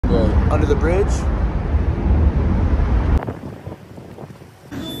We're under the bridge.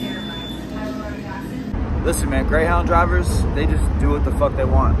 Listen, man, Greyhound drivers, they just do what the fuck they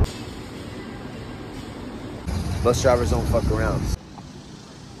want. Bus drivers don't fuck around.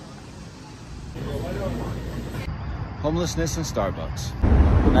 Homelessness and Starbucks.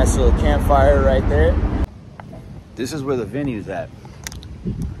 Nice little campfire right there. This is where the venue's at.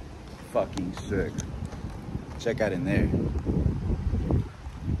 Fucking sick. Check out in there.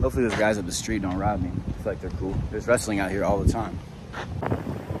 Hopefully those guys up the street don't rob me. I feel like they're cool. There's wrestling out here all the time.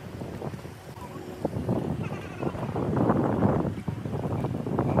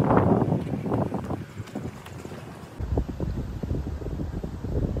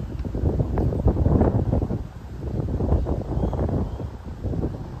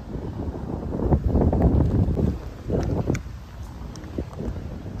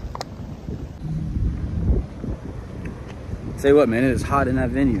 Say what, man, it is hot in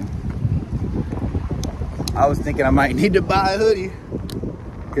that venue. I was thinking I might need to buy a hoodie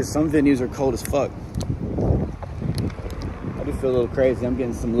because some venues are cold as fuck. I do feel a little crazy. I'm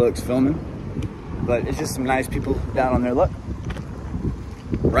getting some looks filming, but it's just some nice people down on their luck.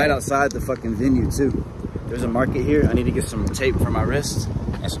 Right outside the fucking venue too. There's a market here. I need to get some tape for my wrist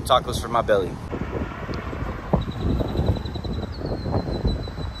and some tacos for my belly.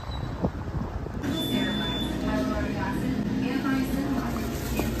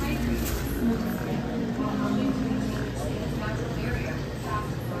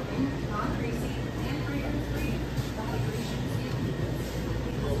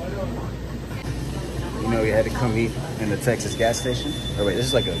 You know, we had to come eat in the Texas gas station. Oh wait, this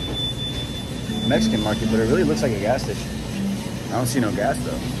is like a Mexican market, but it really looks like a gas station. I don't see no gas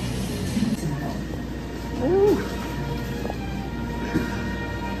though. Ooh.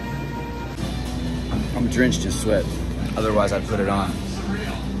 I'm drenched in sweat. Otherwise, I'd put it on.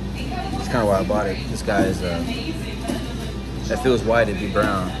 That's kind of why I bought it. This guy is, if it was white, it'd be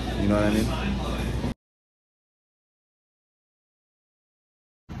brown. You know what I mean?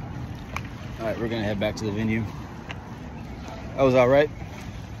 All right, we're gonna head back to the venue. That was all right.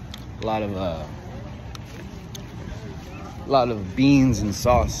 A lot of beans and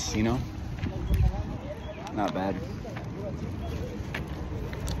sauce, you know? Not bad.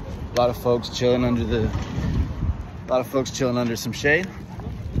 A lot of folks chilling under some shade.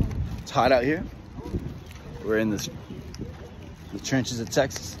 It's hot out here. We're in the trenches of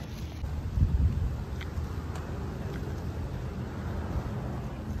Texas.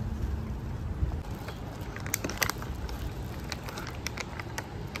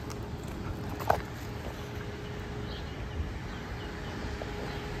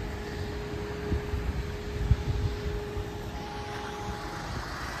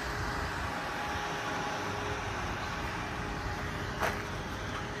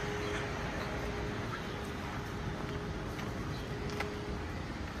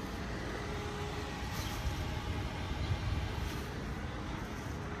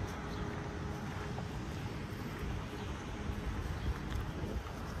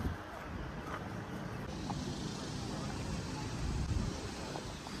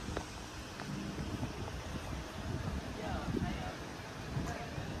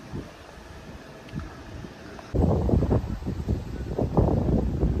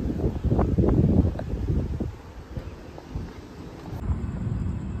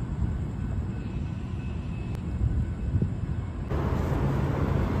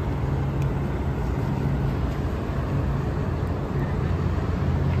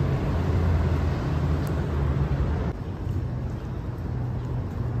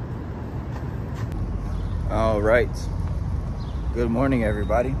 All right, good morning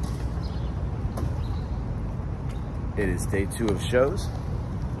everybody. It is day 2 of shows.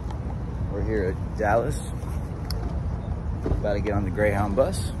 We're here at Dallas. About to get on the Greyhound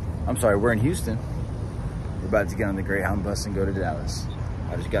bus. I'm sorry, we're in Houston. We're about to get on the Greyhound bus and go to Dallas.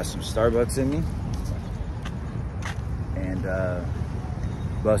 I just got some Starbucks in me. And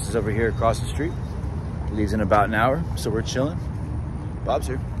bus is over here across the street. Leaves in about an hour, so we're chilling. Bob's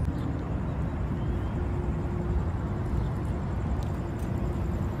here.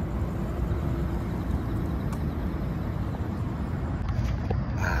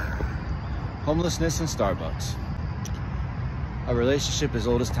 Homelessness and Starbucks. A relationship as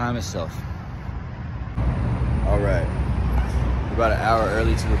old as time itself. All right, we're about an hour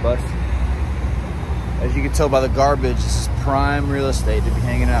early to the bus. As you can tell by the garbage, this is prime real estate to be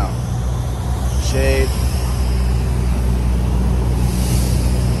hanging out. Shade.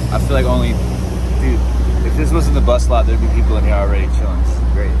 I feel like only, dude, if this wasn't the bus lot, there'd be people in here already chilling. This is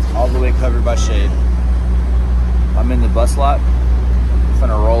great. All the way covered by shade. I'm in the bus lot. I'm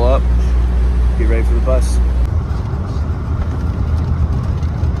gonna roll up. the bus.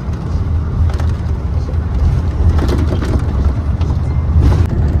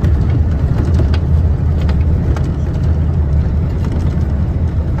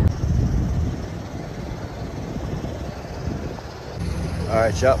 All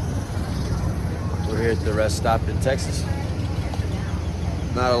right, y'all. We're here at the rest stop in Texas.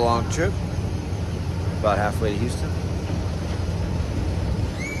 Not a long trip. About halfway to Houston.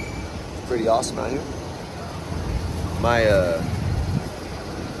 It's pretty awesome out here.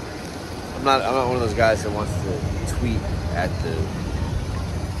 I'm not one of those guys that wants to tweet at the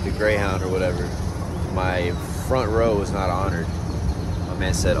Greyhound or whatever. My front row was not honored. My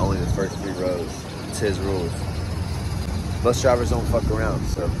man said only the first 3 rows. It's his rules. Bus drivers don't fuck around,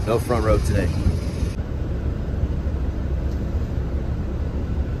 so no front row today.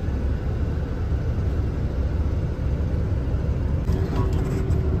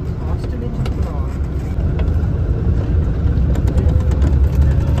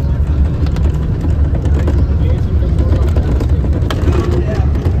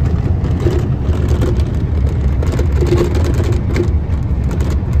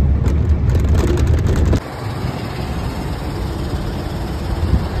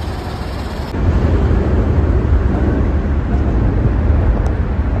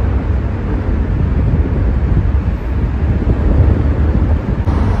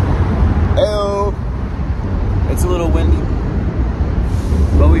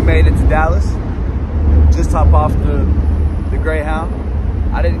 Dallas, just hop off the Greyhound.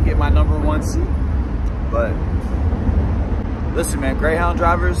 I didn't get my number 1 seat, but listen, man, Greyhound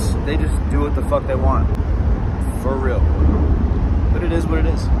drivers, they just do what the fuck they want, for real. But it is what it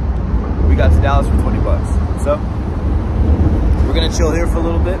is. We got to Dallas for 20 bucks, so we're gonna chill here for a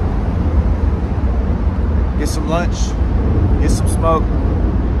little bit, get some lunch, get some smoke,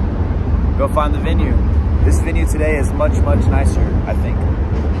 go find the venue. This venue today is much nicer, I think.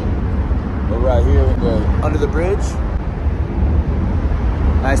 We're right here under the bridge.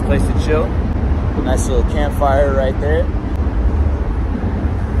 Nice place to chill. Nice little campfire right there.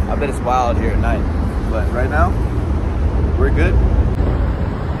 I bet it's wild here at night, but right now, we're good.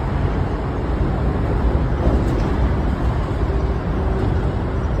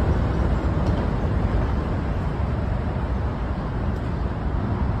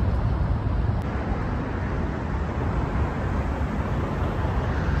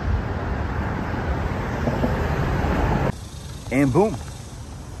 And boom,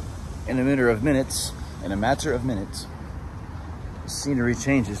 in a matter of minutes, the scenery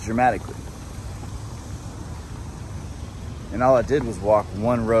changes dramatically. And all I did was walk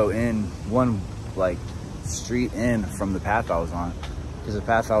 1 row in, one like street in from the path I was on, because the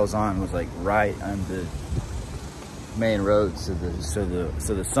path I was on was like right on the main road, so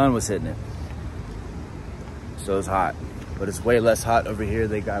the sun was hitting it. So it's hot, but it's way less hot over here.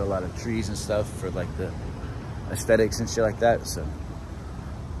 They got a lot of trees and stuff for like the aesthetics and shit like that, so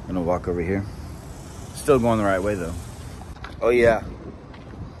I'm gonna walk over here. Still going the right way though. Oh yeah,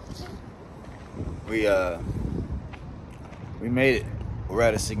 we made it. We're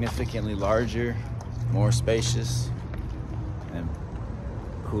at a significantly larger, more spacious, and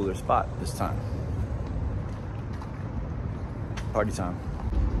cooler spot this time. Party time.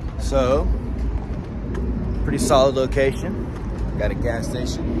 So, pretty solid location. Got a gas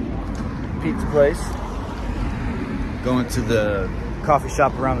station, pizza place. Going to the coffee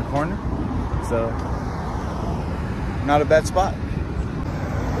shop around the corner, so not a bad spot.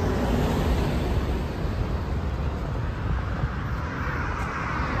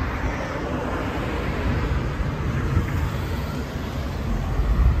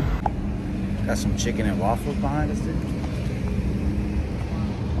 Got some chicken and waffles behind us, dude.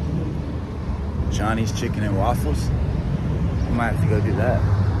 Johnny's Chicken and Waffles. I might have to go do that.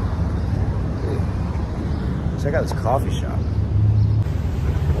 Check out this coffee shop.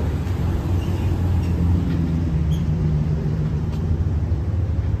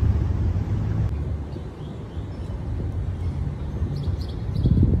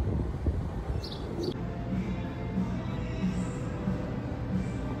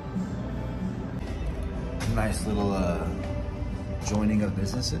 Nice little joining of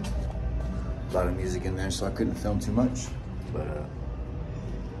businesses. A lot of music in there, so I couldn't film too much, but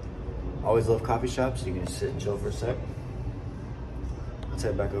always love coffee shops. You can just sit and chill for a sec. Let's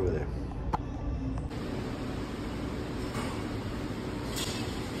head back over there.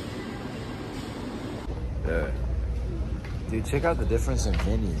 Dude, check out the difference in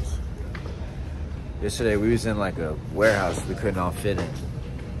venues. Yesterday we was in like a warehouse we couldn't all fit in.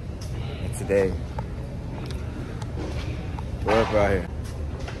 And today, we're up right here.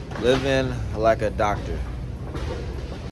 Living like a doctor.